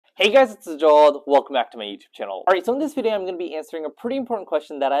Hey guys, it's Sajjaad. Welcome back to my YouTube channel. Alright, so in this video I'm going to be answering a pretty important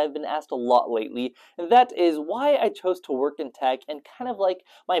question that I have been asked a lot lately, and that is why I chose to work in tech and kind of like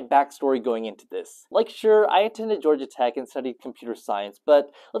my backstory going into this. Like sure, I attended Georgia Tech and studied computer science, but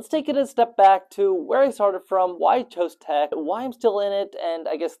let's take it a step back to where I started from, why I chose tech, why I'm still in it, and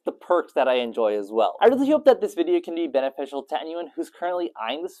I guess the perks that I enjoy as well. I really hope that this video can be beneficial to anyone who's currently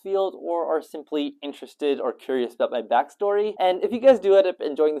eyeing this field or are simply interested or curious about my backstory, and if you guys do end up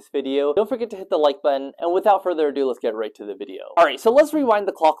enjoying this video, don't forget to hit the like button, and without further ado, let's get right to the video. Alright, so let's rewind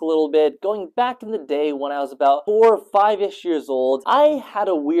the clock a little bit. Going back in the day when I was about 4 or 5-ish years old, I had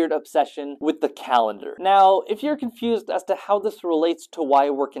a weird obsession with the calendar. Now, if you're confused as to how this relates to why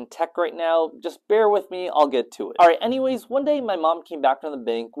I work in tech right now, just bear with me, I'll get to it. Alright, anyways, one day my mom came back from the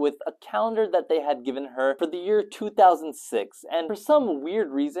bank with a calendar that they had given her for the year 2006, and for some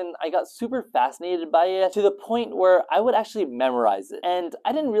weird reason, I got super fascinated by it to the point where I would actually memorize it. And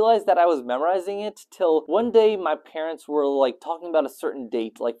I didn't realize that I was memorizing it till one day my parents were like talking about a certain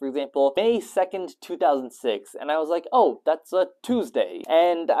date, like for example May 2nd 2006, and I was like, oh, that's a Tuesday,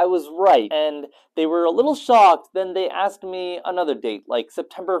 and I was right, and they were a little shocked. Then they asked me another date, like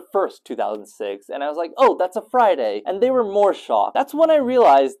September 1st 2006, and I was like, oh, that's a Friday, and they were more shocked. That's when I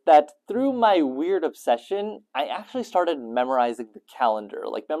realized that through my weird obsession I actually started memorizing the calendar,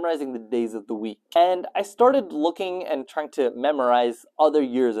 like memorizing the days of the week, and I started looking and trying to memorize other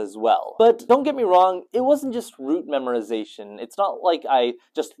years as well. But don't get me wrong, it wasn't just rote memorization. It's not like I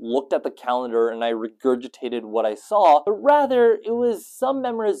just looked at the calendar and I regurgitated what I saw, but rather it was some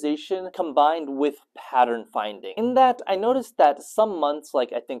memorization combined with pattern finding. In that, I noticed that some months,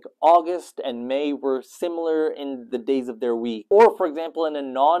 like I think August and May, were similar in the days of their week. Or for example, in a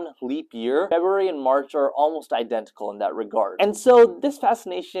non-leap year, February and March are almost identical in that regard. And so this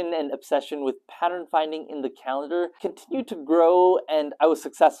fascination and obsession with pattern finding in the calendar continued to grow, and I was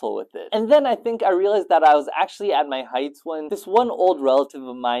successful with it. And then I think I realized that I was actually at my heights when this one old relative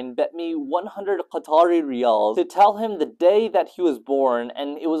of mine bet me 100 Qatari riyals to tell him the day that he was born,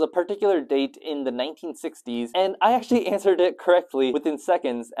 and it was a particular date in the 1960s, and I actually answered it correctly within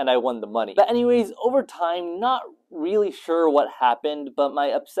seconds, and I won the money. But anyways, over time, not really sure what happened, but my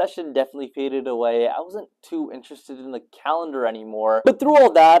obsession definitely faded away. I wasn't too interested in the calendar anymore. But through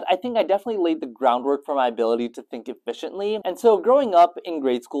all that, I think I definitely laid the groundwork for my ability to think efficiently. And so growing up in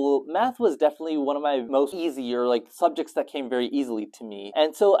grade school, math was definitely one of my most easier subjects that came very easily to me.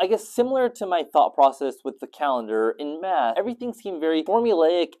 And so I guess similar to my thought process with the calendar, in math, everything seemed very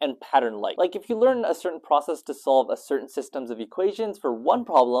formulaic and pattern-like. Like if you learn a certain process to solve a certain systems of equations for one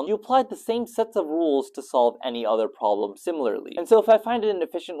problem, you applied the same sets of rules to solve any other problem similarly. And so if I find an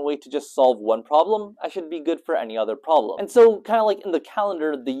efficient way to just solve one problem, I should be good for any other problem. And so kind of like in the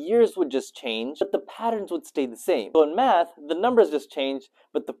calendar, the years would just change, but the patterns would stay the same. So in math, the numbers just change,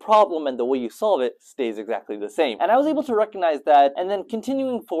 but the problem and the way you solve it stays exactly the same. And I was able to recognize that, and then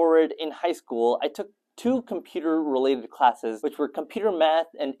continuing forward in high school, I took 2 computer-related classes, which were computer math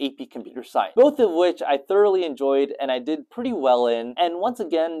and AP computer science, both of which I thoroughly enjoyed and I did pretty well in. And once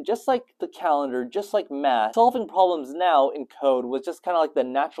again, just like the calendar, just like math, solving problems now in code was just kind of like the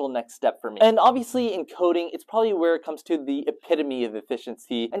natural next step for me. And obviously in coding, it's probably where it comes to the epitome of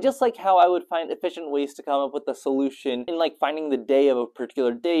efficiency. And just like how I would find efficient ways to come up with a solution in like finding the day of a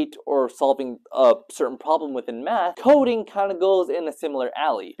particular date or solving a certain problem within math, coding kind of goes in a similar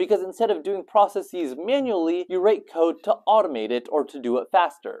alley, because instead of doing processes manually, you write code to automate it or to do it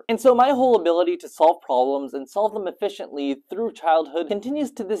faster. And so my whole ability to solve problems and solve them efficiently through childhood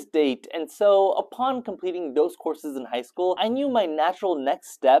continues to this date. And so upon completing those courses in high school, I knew my natural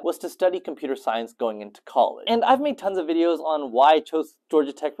next step was to study computer science going into college. And I've made tons of videos on why I chose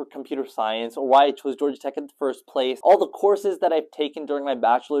Georgia Tech for computer science, or why I chose Georgia Tech in the first place, all the courses that I've taken during my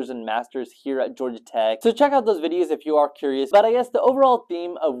bachelor's and master's here at Georgia Tech. So check out those videos if you are curious. But I guess the overall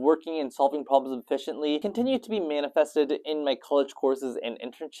theme of working and solving problems efficiently continue to be manifested in my college courses and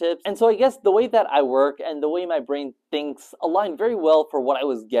internships. And so I guess the way that I work and the way my brain thinks align very well for what I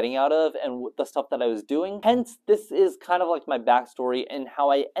was getting out of and the stuff that I was doing. Hence, this is kind of like my backstory and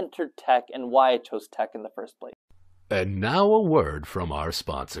how I entered tech and why I chose tech in the first place. And now a word from our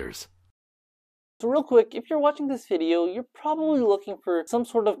sponsors. So real quick, if you're watching this video, you're probably looking for some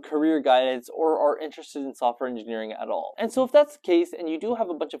sort of career guidance or are interested in software engineering at all. And so if that's the case and you do have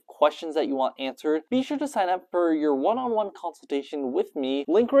a bunch of questions that you want answered, be sure to sign up for your one-on-one consultation with me.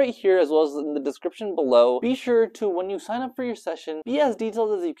 Link right here as well as in the description below. Be sure to, when you sign up for your session, be as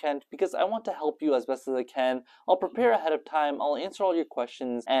detailed as you can because I want to help you as best as I can. I'll prepare ahead of time, I'll answer all your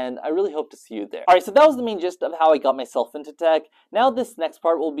questions, and I really hope to see you there. Alright, so that was the main gist of how I got myself into tech. Now this next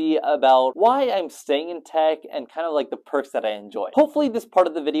part will be about why I'm staying in tech and kind of like the perks that I enjoy. Hopefully this part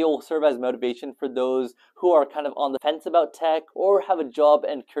of the video will serve as motivation for those who are kind of on the fence about tech or have a job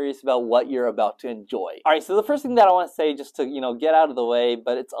and curious about what you're about to enjoy. Alright, so the first thing that I want to say, just to get out of the way,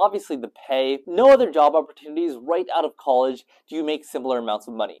 but it's obviously the pay. No other job opportunities right out of college do you make similar amounts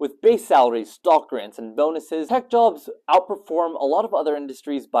of money. With base salaries, stock grants, and bonuses, tech jobs outperform a lot of other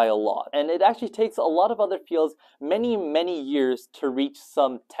industries by a lot. And it actually takes a lot of other fields many years to reach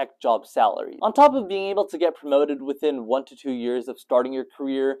some tech job salaries. On top of being able to get promoted within 1 to 2 years of starting your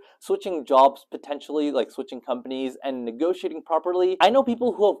career, switching jobs potentially, like switching companies, and negotiating properly, I know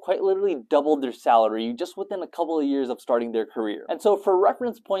people who have quite literally doubled their salary just within a couple of years of starting their career. And so for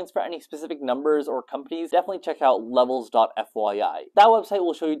reference points for any specific numbers or companies, definitely check out levels.fyi. That website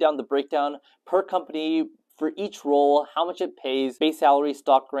will show you down the breakdown per company, for each role, how much it pays, base salary,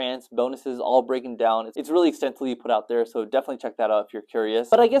 stock grants, bonuses, all breaking down. It's really extensively put out there, so definitely check that out if you're curious.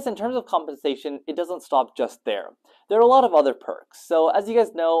 But I guess in terms of compensation, it doesn't stop just there. There are a lot of other perks. So as you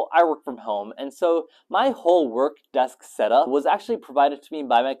guys know, I work from home, and so my whole work desk setup was actually provided to me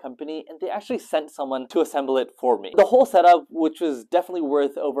by my company, and they actually sent someone to assemble it for me. The whole setup, which was definitely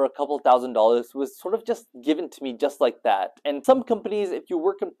worth over a couple $1,000s, was sort of just given to me just like that. And some companies, if you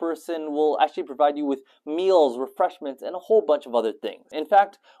work in person, will actually provide you with meals, refreshments, and a whole bunch of other things. In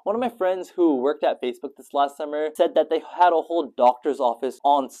fact, one of my friends who worked at Facebook this last summer said that they had a whole doctor's office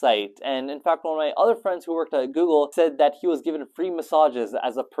on site. And in fact, one of my other friends who worked at Google said that he was given free massages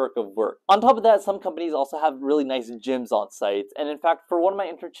as a perk of work. On top of that, some companies also have really nice gyms on site. And in fact, for one of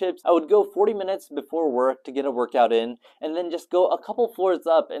my internships, I would go 40 minutes before work to get a workout in, and then just go a couple floors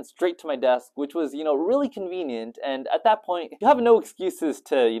up and straight to my desk, which was, really convenient. And at that point, you have no excuses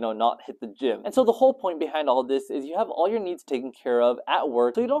to, not hit the gym. And so the whole point behind all this is you have all your needs taken care of at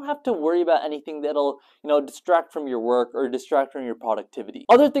work, so you don't have to worry about anything that'll, distract from your work or distract from your productivity.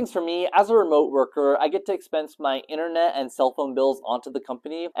 Other things for me, as a remote worker, I get to expense my internet and cell phone bills onto the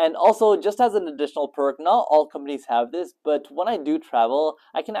company. And also, just as an additional perk, not all companies have this, but when I do travel,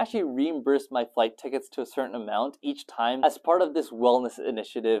 I can actually reimburse my flight tickets to a certain amount each time as part of this wellness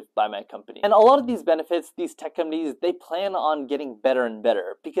initiative by my company. And a lot of these benefits, these tech companies, they plan on getting better and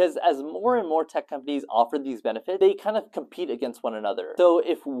better, because as more and more tech companies offer these benefits, they kind of compete against one another. So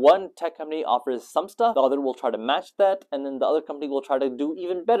if one tech company offers some stuff, the other will try to match that, and then the other company will try to do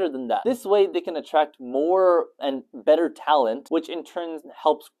even better than that. This way they can attract more and better talent, which in turn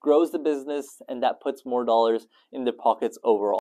helps grows the business, and that puts more dollars in their pockets overall.